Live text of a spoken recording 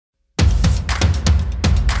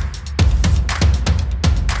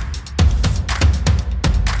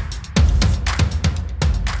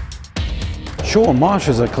Sure, Myosh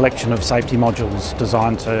is a collection of safety modules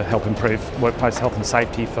designed to help improve workplace health and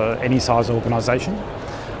safety for any size organisation.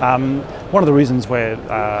 One of the reasons we're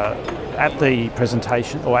at the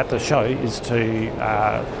presentation or at the show is to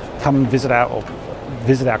come and visit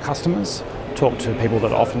our customers, talk to people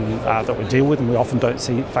that that we deal with and we often don't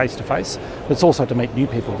see face to face, but it's also to meet new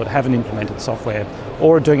people that haven't implemented software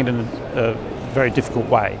or are doing it in a very difficult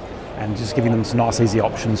way, and just giving them some nice easy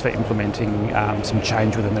options for implementing some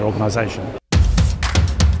change within their organisation.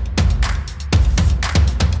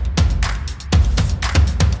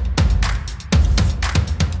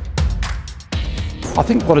 I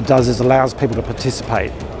think what it does is allows people to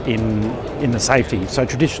participate in the safety. So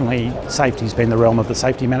traditionally, safety's been the realm of the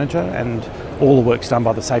safety manager, and all the work's done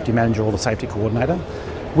by the safety manager or the safety coordinator.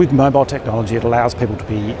 With mobile technology, it allows people to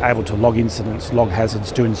be able to log incidents, log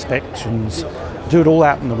hazards, do inspections, do it all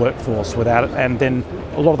out in the workforce and then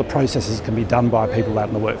a lot of the processes can be done by people out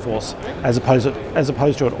in the workforce, as opposed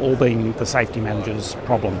to it all being the safety manager's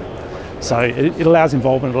problem. So it allows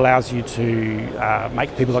involvement, it allows you to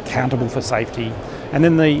make people accountable for safety, and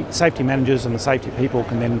then the safety managers and the safety people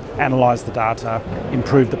can then analyse the data,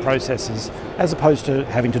 improve the processes, as opposed to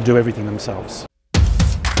having to do everything themselves.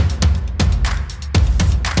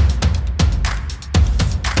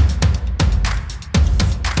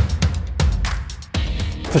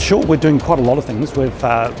 For sure, we're doing quite a lot of things. We've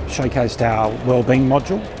showcased our wellbeing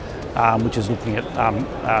module, which is looking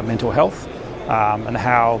at mental health, and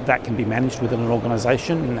how that can be managed within an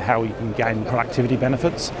organisation and how you can gain productivity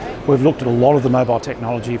benefits. We've looked at a lot of the mobile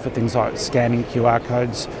technology for things like scanning QR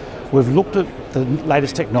codes. We've looked at the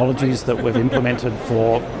latest technologies that we've implemented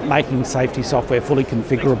for making safety software fully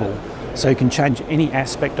configurable, so you can change any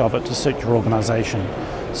aspect of it to suit your organisation.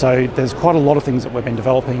 So there's quite a lot of things that we've been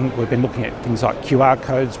developing. We've been looking at things like QR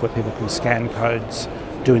codes where people can scan codes,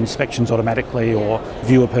 do inspections automatically or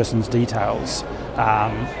view a person's details,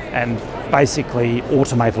 and basically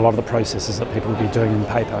automate a lot of the processes that people will be doing in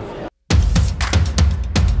paper.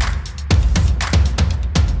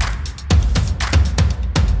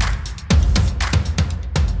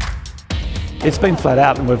 It's been flat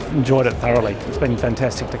out and we've enjoyed it thoroughly. It's been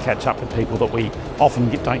fantastic to catch up with people that we often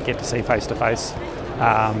don't get to see face to face.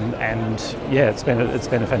 And yeah, it's been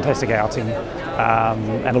a fantastic outing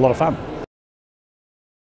and a lot of fun.